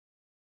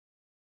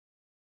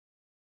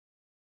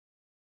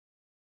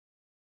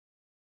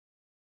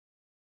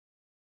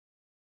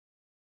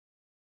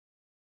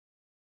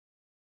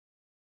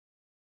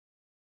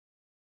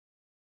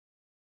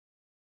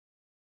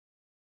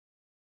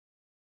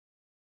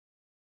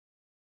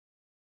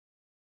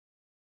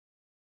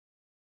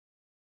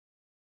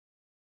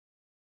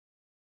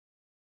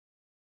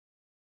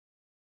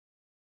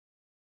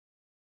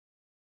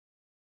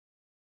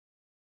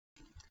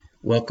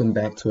Welcome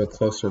back to A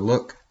Closer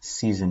Look,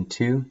 Season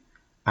 2.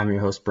 I'm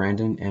your host,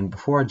 Brandon, and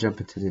before I jump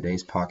into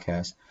today's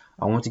podcast,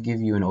 I want to give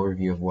you an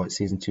overview of what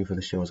Season 2 for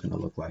the show is going to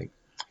look like.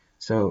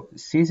 So,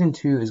 Season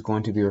 2 is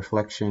going to be a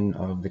reflection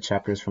of the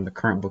chapters from the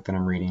current book that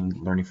I'm reading,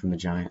 Learning from the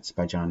Giants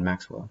by John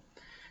Maxwell.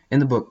 In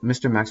the book,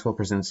 Mr. Maxwell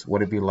presents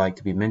what it'd be like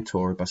to be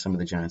mentored by some of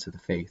the giants of the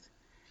faith.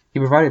 He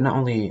provided not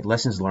only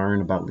lessons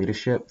learned about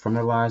leadership from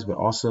their lives, but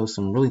also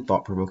some really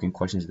thought-provoking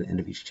questions at the end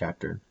of each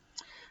chapter.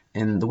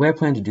 And the way I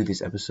plan to do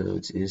these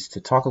episodes is to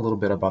talk a little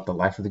bit about the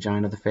life of the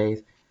giant of the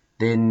faith,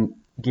 then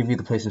give you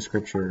the place in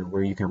scripture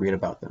where you can read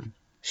about them,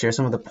 share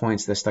some of the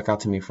points that stuck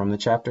out to me from the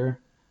chapter,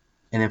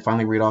 and then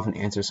finally read off and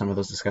answer some of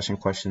those discussion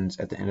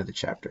questions at the end of the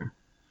chapter.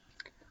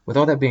 With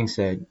all that being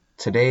said,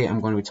 today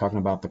I'm going to be talking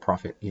about the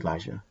prophet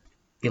Elijah.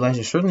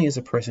 Elijah certainly is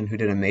a person who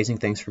did amazing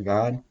things for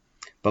God,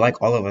 but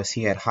like all of us,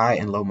 he had high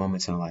and low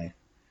moments in life.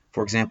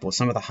 For example,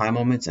 some of the high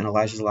moments in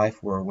Elijah's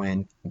life were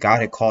when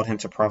God had called him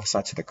to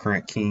prophesy to the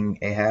current king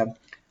Ahab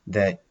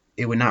that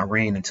it would not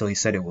rain until he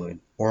said it would,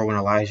 or when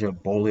Elijah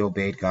boldly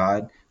obeyed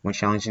God when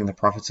challenging the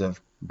prophets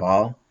of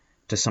Baal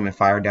to summon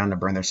fire down to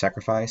burn their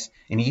sacrifice,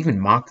 and he even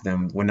mocked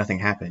them when nothing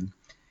happened.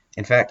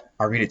 In fact,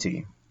 I'll read it to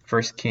you.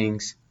 1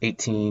 Kings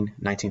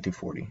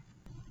 18:19-40.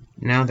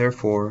 Now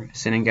therefore,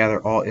 send and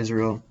gather all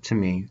Israel to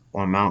me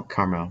on Mount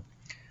Carmel,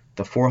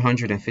 the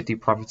 450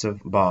 prophets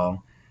of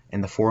Baal,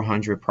 and the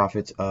 400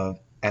 prophets of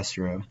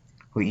Asherah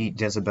who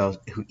eat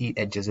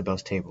at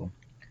Jezebel's table.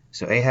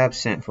 So Ahab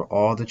sent for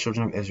all the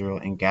children of Israel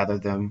and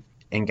gathered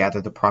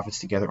the prophets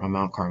together on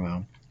Mount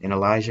Carmel. And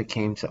Elijah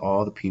came to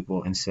all the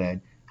people and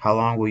said, How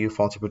long will you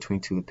falter between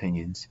two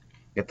opinions?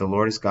 If the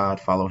Lord is God,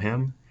 follow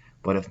him,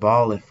 but if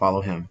Baal,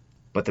 follow him.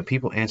 But the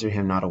people answered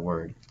him not a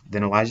word.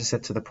 Then Elijah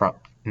said to the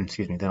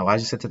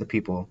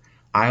people,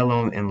 I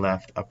alone am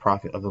left a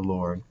prophet of the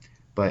Lord,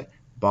 but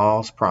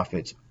Baal's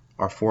prophets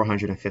are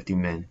 450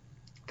 men.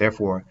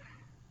 Therefore,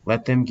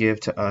 let them give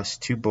to us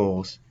 2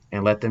 bulls,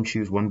 and let them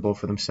choose 1 bull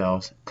for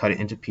themselves, cut it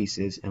into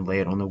pieces, and lay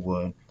it on the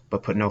wood,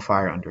 but put no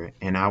fire under it.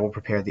 And I will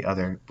prepare the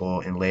other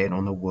bull, and lay it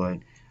on the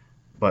wood,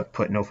 but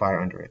put no fire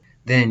under it.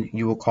 Then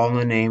you will call on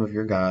the name of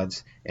your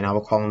gods, and I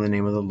will call on the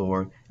name of the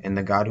Lord, and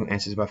the God who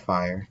answers by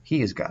fire,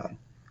 he is God.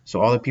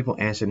 So all the people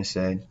answered and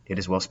said, It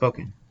is well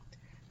spoken.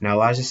 Now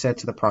Elijah said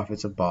to the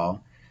prophets of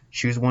Baal,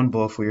 Choose 1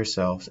 bull for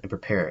yourselves, and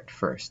prepare it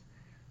first.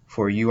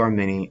 For you are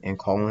many, and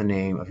call on the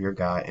name of your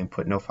God, and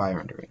put no fire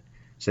under it.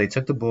 So they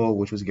took the bull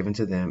which was given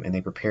to them, and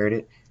they prepared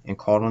it, and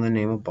called on the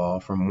name of Baal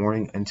from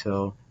morning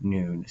until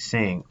noon,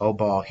 saying, O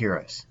Baal, hear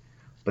us.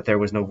 But there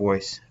was no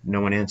voice,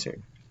 no one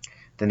answered.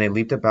 Then they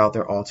leaped about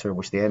their altar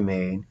which they had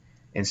made,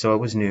 and so it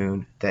was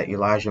noon that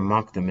Elijah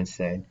mocked them and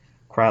said,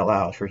 Cry out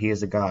loud, for he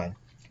is a god.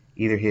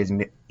 Either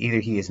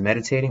he is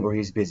meditating, or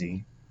he is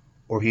busy,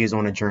 or he is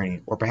on a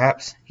journey, or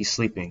perhaps he's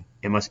sleeping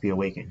and must be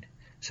awakened.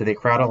 So they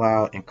cried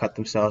aloud and cut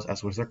themselves,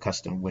 as was their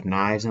custom, with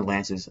knives and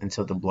lances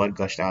until the blood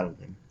gushed out of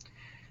them.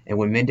 And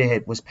when midday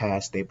was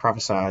past, they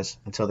prophesied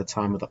until the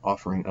time of the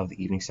offering of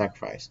the evening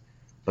sacrifice.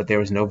 But there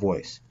was no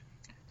voice.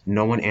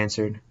 No one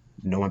answered,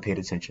 no one paid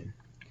attention.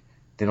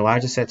 Then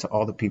Elijah said to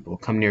all the people,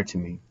 Come near to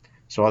me.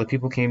 So all the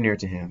people came near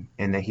to him,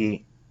 and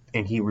he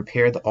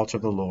repaired the altar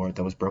of the Lord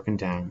that was broken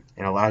down.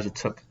 And Elijah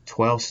took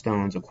 12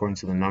 stones according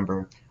to the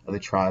number of the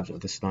tribes of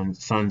the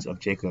sons of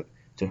Jacob,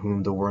 to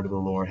whom the word of the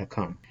Lord had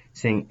come,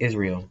 saying,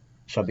 Israel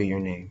shall be your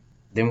name.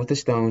 Then with the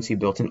stones he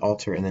built an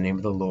altar in the name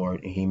of the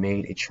Lord, and he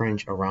made a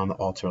trench around the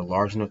altar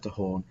large enough to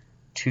hold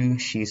 2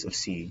 sheaths of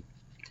seed.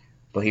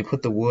 But he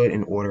put the wood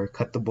in order,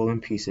 cut the bull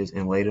in pieces,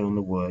 and laid it on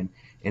the wood,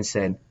 and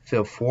said,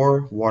 Fill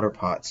 4 water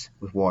pots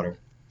with water,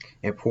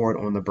 and pour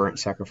it on the burnt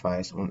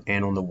sacrifice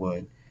and on the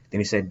wood. Then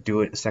he said,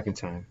 Do it a second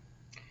time.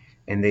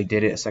 And they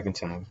did it a second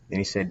time. Then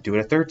he said, Do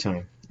it a third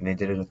time. And they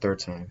did it a third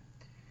time.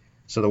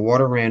 So the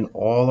water ran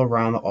all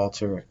around the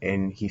altar,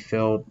 and he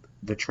filled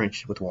the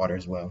trench with water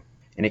as well.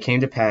 And it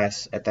came to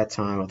pass at that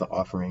time of the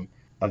offering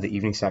of the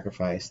evening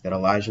sacrifice that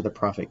Elijah the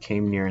prophet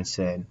came near and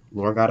said,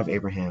 Lord God of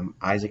Abraham,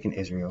 Isaac, and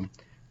Israel,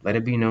 let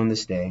it be known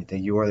this day that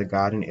you are the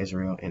God in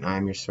Israel, and I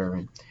am your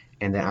servant,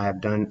 and that I have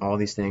done all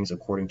these things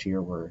according to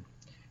your word.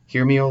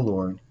 Hear me, O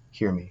Lord,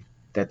 hear me,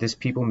 that this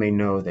people may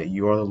know that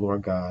you are the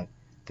Lord God,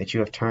 that you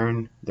have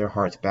turned their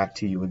hearts back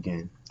to you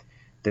again.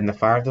 Then the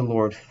fire of the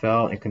Lord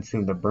fell and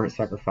consumed the burnt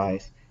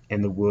sacrifice,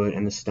 and the wood,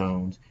 and the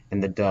stones,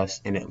 and the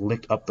dust, and it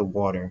licked up the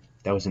water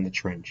that was in the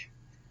trench.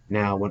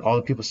 Now when all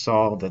the people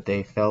saw that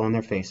they fell on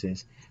their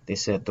faces, they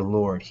said, The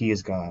Lord, he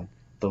is God.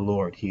 The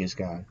Lord, he is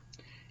God.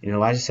 And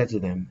Elijah said to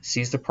them,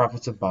 Seize the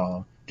prophets of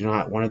Baal. Do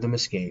not one of them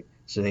escape.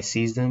 So they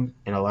seized them,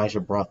 and Elijah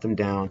brought them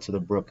down to the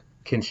brook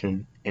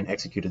Kishon and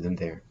executed them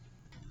there.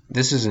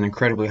 This is an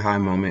incredibly high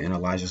moment in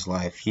Elijah's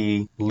life.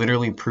 He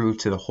literally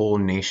proved to the whole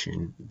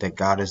nation that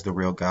God is the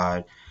real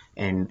God,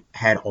 and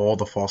had all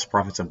the false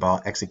prophets of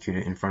Baal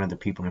executed in front of the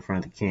people, in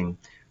front of the king.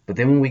 But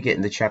then when we get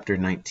into chapter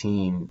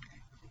 19,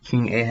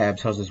 King Ahab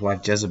tells his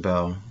wife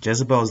Jezebel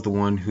is the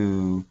one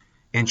who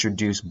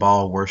introduced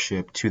Baal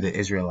worship to the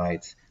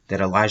Israelites,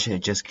 that Elijah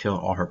had just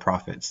killed all her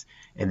prophets.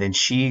 And then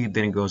she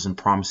then goes and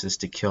promises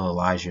to kill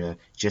Elijah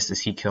just as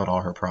he killed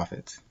all her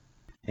prophets.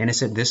 And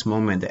it's at this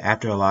moment that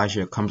after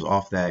Elijah comes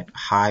off that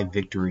high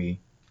victory,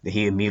 that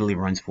he immediately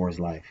runs for his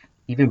life,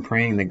 even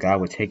praying that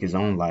God would take his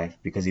own life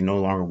because he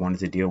no longer wanted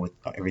to deal with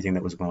everything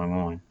that was going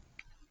on.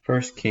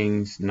 1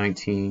 Kings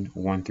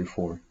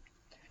 19:1-4.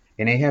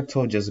 And Ahab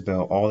told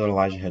Jezebel all that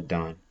Elijah had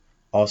done,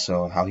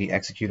 also how he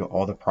executed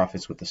all the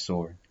prophets with the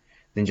sword.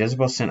 Then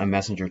Jezebel sent a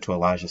messenger to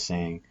Elijah,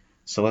 saying,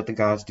 So let the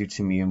gods do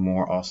to me and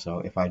more also,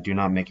 if I do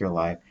not make your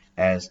life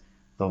as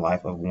the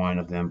life of one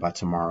of them by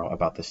tomorrow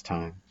about this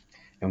time.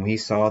 And when he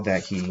saw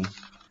that, he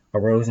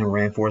arose and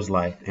ran for his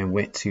life, and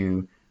went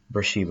to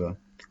Beersheba,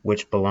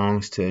 which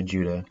belongs to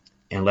Judah,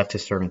 and left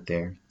his servant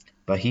there.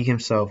 But he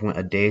himself went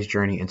a day's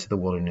journey into the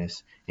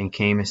wilderness, and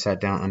came and sat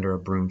down under a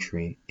broom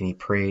tree, and he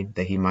prayed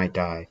that he might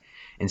die,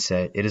 and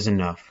said, It is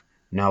enough.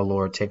 Now,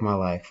 Lord, take my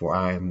life, for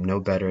I am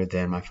no better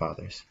than my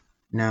fathers.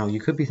 Now, you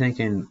could be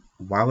thinking,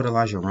 why would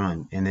Elijah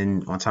run? And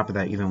then on top of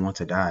that, even want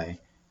to die?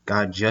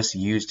 God just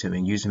used him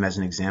and used him as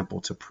an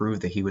example to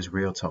prove that he was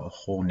real to a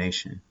whole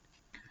nation.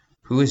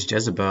 Who is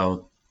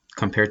Jezebel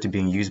compared to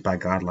being used by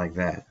God like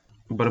that?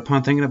 But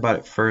upon thinking about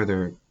it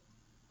further,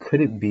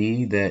 could it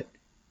be that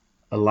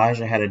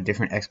Elijah had a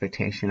different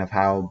expectation of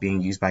how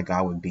being used by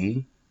God would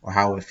be, or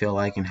how it would feel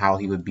like, and how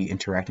he would be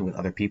interacting with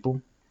other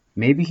people?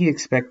 Maybe he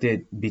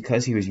expected,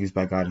 because he was used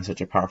by God in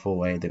such a powerful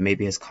way, that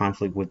maybe his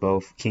conflict with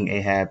both King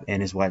Ahab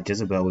and his wife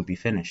Jezebel would be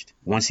finished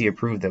once he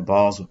approved that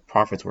Baal's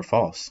prophets were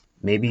false.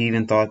 Maybe he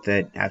even thought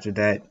that after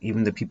that,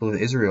 even the people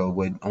of Israel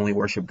would only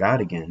worship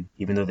God again,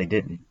 even though they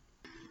didn't.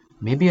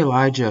 Maybe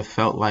Elijah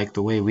felt like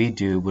the way we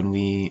do when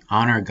we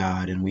honor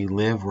God and we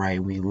live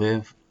right, we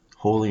live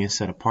holy and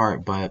set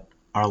apart, but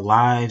our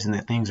lives and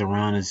the things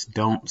around us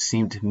don't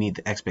seem to meet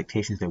the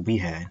expectations that we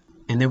had.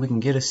 And then we can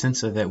get a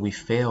sense of that we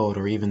failed,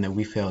 or even that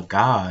we failed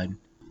God,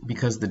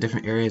 because the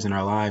different areas in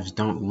our lives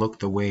don't look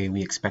the way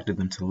we expected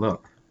them to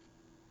look.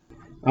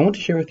 I want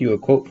to share with you a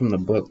quote from the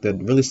book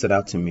that really stood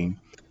out to me.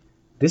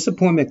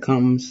 Disappointment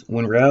comes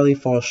when reality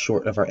falls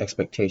short of our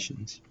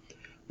expectations.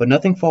 But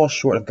nothing falls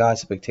short of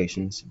God's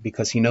expectations,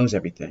 because he knows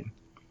everything.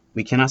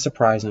 We cannot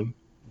surprise him.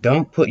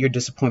 Don't put your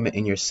disappointment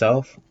in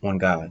yourself, on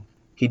God.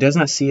 He does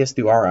not see us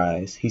through our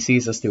eyes. He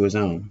sees us through his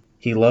own.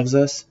 He loves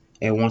us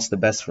and wants the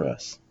best for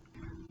us.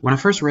 When I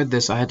first read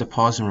this, I had to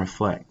pause and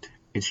reflect.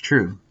 It's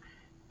true.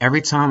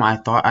 Every time I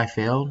thought I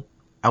failed,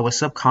 I would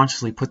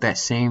subconsciously put that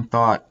same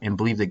thought and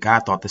believe that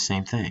God thought the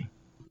same thing,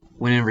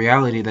 when in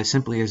reality that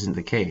simply isn't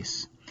the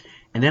case.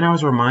 And then I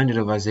was reminded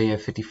of Isaiah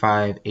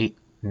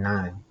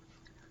 55:8-9.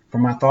 For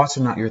my thoughts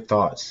are not your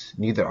thoughts,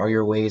 neither are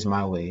your ways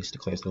my ways,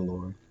 declares the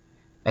Lord.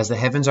 As the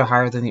heavens are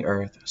higher than the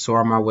earth, so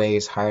are my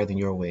ways higher than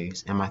your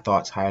ways, and my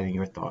thoughts higher than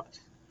your thoughts.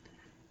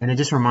 And it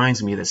just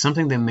reminds me that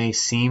something that may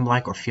seem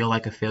like or feel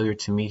like a failure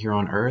to me here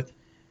on earth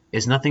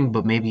is nothing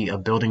but maybe a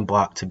building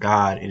block to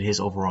God and his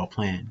overall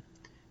plan.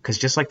 Because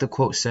just like the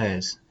quote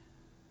says,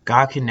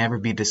 God can never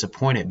be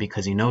disappointed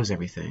because he knows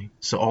everything.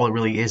 So all it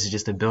really is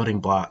just a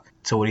building block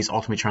to what he's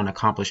ultimately trying to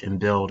accomplish and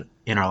build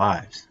in our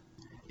lives.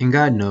 And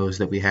God knows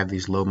that we have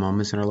these low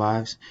moments in our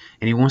lives,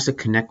 and he wants to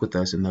connect with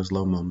us in those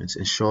low moments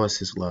and show us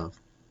his love.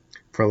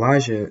 For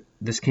Elijah,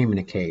 this came in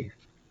a cave.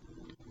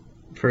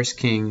 1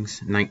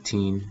 Kings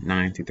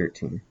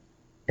 19:9-13.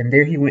 And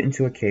there he went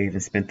into a cave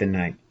and spent the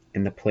night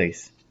in the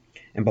place.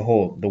 And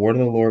behold, the word of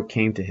the Lord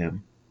came to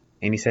him.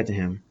 And he said to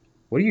him,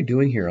 What are you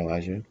doing here,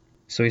 Elijah?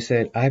 So he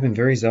said, I have been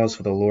very zealous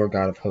for the Lord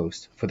God of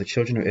hosts, for the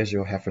children of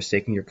Israel have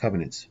forsaken your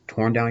covenants,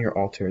 torn down your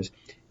altars,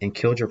 and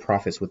killed your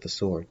prophets with the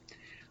sword.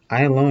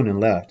 I alone am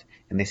left,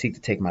 and they seek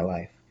to take my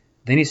life.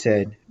 Then he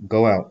said,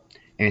 Go out,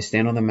 and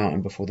stand on the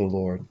mountain before the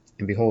Lord.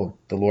 And behold,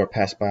 the Lord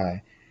passed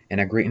by, and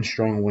a great and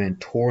strong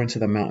wind tore into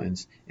the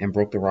mountains, and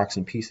broke the rocks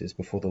in pieces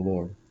before the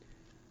Lord.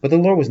 But the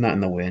Lord was not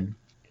in the wind.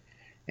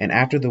 And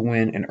after the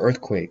wind, an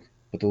earthquake,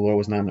 but the Lord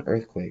was not in the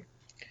earthquake.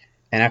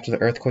 And after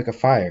the earthquake, a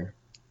fire,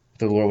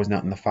 but the Lord was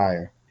not in the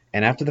fire.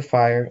 And after the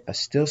fire, a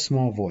still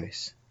small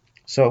voice.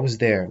 So it was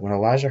there, when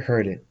Elijah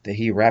heard it, that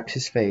he wrapped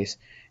his face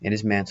in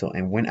his mantle,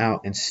 and went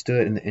out and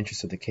stood in the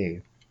entrance of the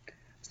cave.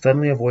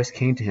 Suddenly a voice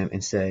came to him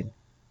and said,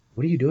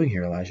 What are you doing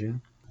here, Elijah?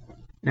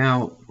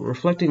 Now,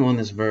 reflecting on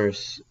this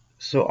verse,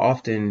 so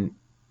often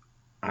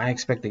I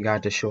expected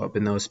God to show up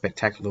in those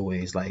spectacular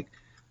ways, like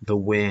the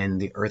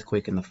wind, the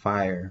earthquake, and the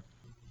fire.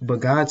 But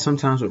God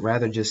sometimes would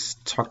rather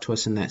just talk to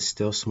us in that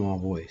still small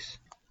voice.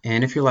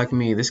 And if you're like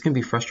me, this can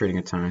be frustrating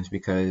at times,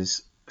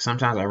 because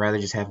sometimes I'd rather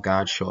just have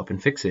God show up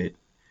and fix it,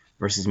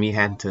 versus me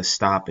having to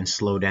stop and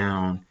slow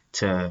down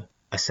to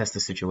assess the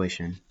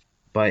situation.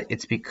 But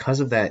it's because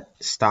of that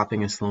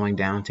stopping and slowing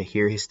down to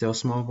hear his still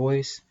small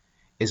voice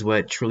is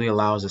what truly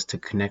allows us to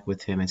connect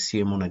with him and see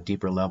him on a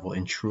deeper level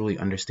and truly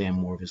understand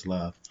more of his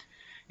love.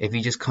 If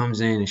he just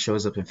comes in and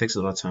shows up and fixes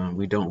it all the time,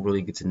 we don't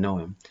really get to know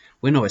him.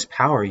 We know his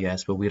power,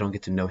 yes, but we don't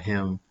get to know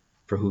him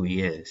for who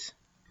he is.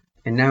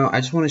 And now I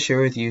just want to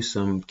share with you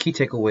some key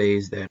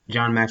takeaways that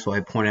John Maxwell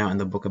had pointed out in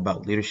the book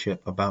about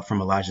leadership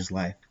from Elijah's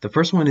life. The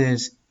first one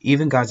is,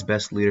 even God's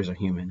best leaders are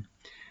human.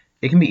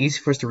 It can be easy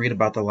for us to read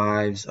about the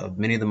lives of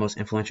many of the most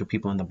influential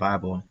people in the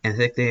Bible and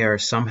think they are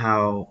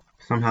somehow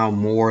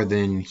more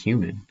than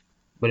human.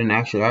 But in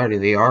actuality,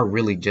 they are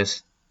really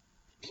just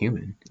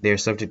human. They are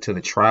subject to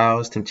the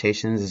trials,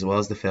 temptations, as well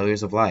as the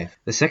failures of life.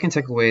 The second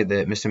takeaway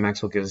that Mr.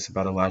 Maxwell gives us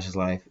about Elijah's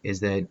life is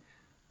that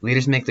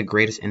leaders make the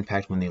greatest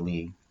impact when they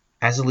lead.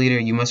 As a leader,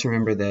 you must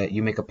remember that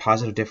you make a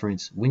positive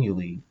difference when you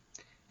lead.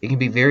 It can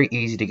be very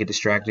easy to get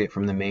distracted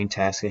from the main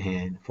task at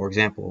hand. For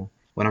example,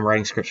 when I'm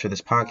writing scripts for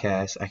this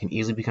podcast, I can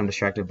easily become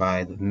distracted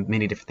by the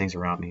many different things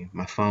around me.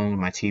 My phone,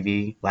 my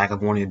TV, lack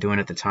of wanting to do it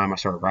at the time I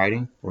started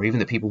writing, or even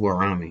the people who are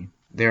around me.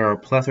 There are a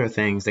plethora of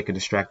things that can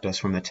distract us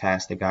from the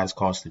task that God has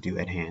called us to do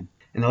at hand.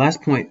 And the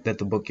last point that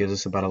the book gives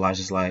us about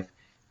Elijah's life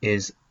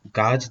is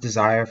God's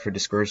desire for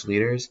discouraged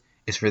leaders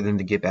is for them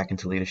to get back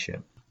into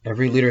leadership.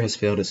 Every leader has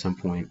failed at some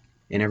point,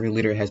 and every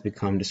leader has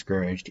become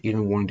discouraged,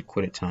 even wanting to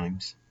quit at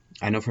times.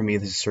 I know for me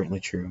this is certainly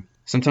true.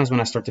 Sometimes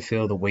when I start to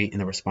feel the weight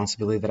and the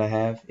responsibility that I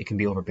have, it can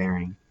be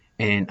overbearing.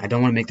 And I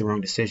don't want to make the wrong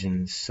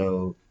decisions,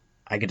 so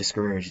I get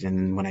discouraged,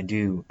 and when I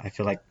do, I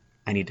feel like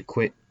I need to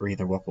quit or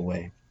either walk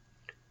away.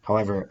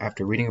 However,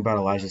 after reading about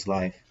Elijah's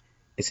life,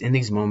 it's in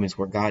these moments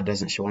where God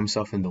doesn't show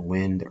himself in the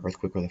wind, the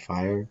earthquake, or the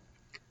fire,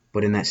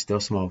 but in that still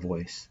small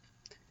voice.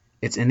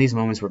 It's in these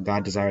moments where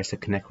God desires to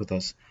connect with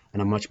us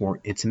on a much more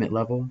intimate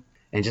level.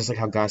 And just like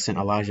how God sent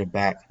Elijah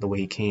back the way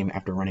he came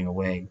after running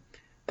away,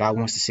 God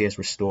wants to see us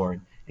restored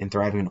and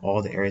thriving in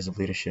all the areas of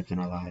leadership in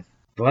our life.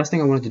 The last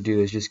thing I wanted to do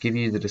is just give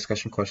you the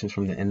discussion questions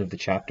from the end of the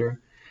chapter.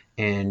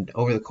 And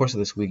over the course of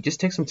this week, just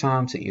take some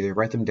time to either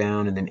write them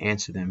down and then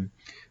answer them.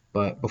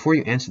 But before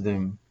you answer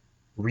them,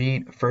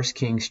 read 1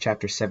 Kings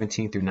chapter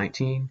 17 through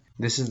 19.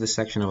 This is the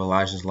section of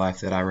Elijah's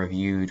life that I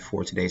reviewed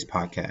for today's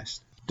podcast.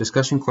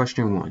 Discussion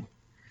question 1.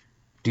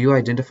 Do you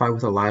identify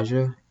with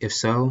Elijah? If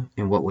so,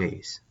 in what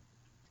ways?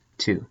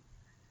 2.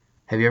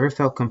 Have you ever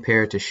felt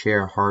compelled to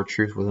share a hard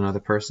truth with another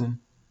person?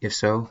 If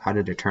so, how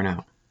did it turn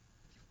out?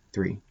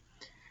 3.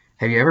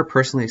 Have you ever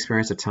personally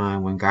experienced a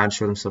time when God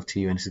showed himself to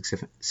you in a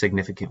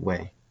significant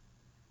way?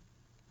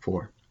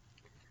 4.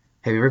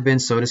 Have you ever been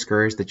so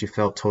discouraged that you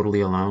felt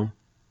totally alone?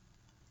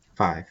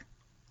 5.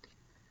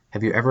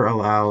 Have you ever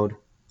allowed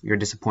your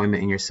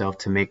disappointment in yourself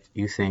to make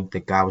you think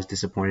that God was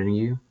disappointed in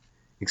you?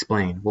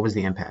 Explain. What was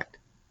the impact?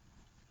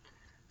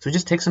 So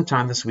just take some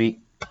time this week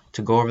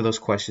to go over those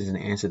questions and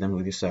answer them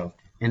with yourself.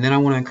 And then I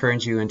want to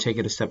encourage you and take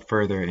it a step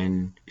further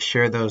and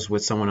share those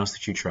with someone else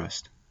that you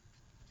trust.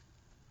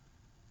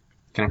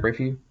 Can I pray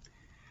for you?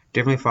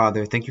 Dear Heavenly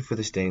Father, thank you for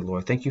this day,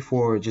 Lord. Thank you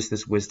for just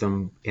this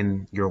wisdom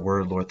in your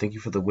word, Lord. Thank you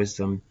for the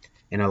wisdom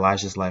in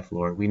Elijah's life,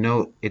 Lord. We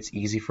know it's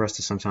easy for us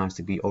to sometimes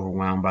to be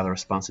overwhelmed by the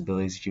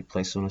responsibilities that you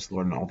place on us,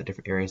 Lord, and all the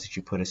different areas that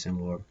you put us in,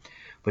 Lord.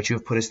 But you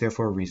have put us there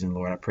for a reason,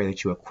 Lord. I pray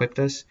that you equipped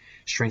us,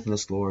 strengthen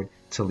us, Lord,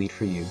 to lead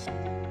for you.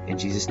 In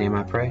Jesus' name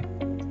I pray.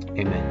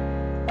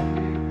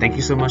 Amen. Thank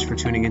you so much for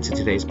tuning into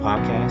today's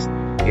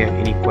podcast. If you have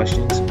any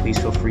questions, please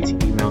feel free to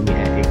email me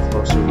at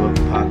acloserlook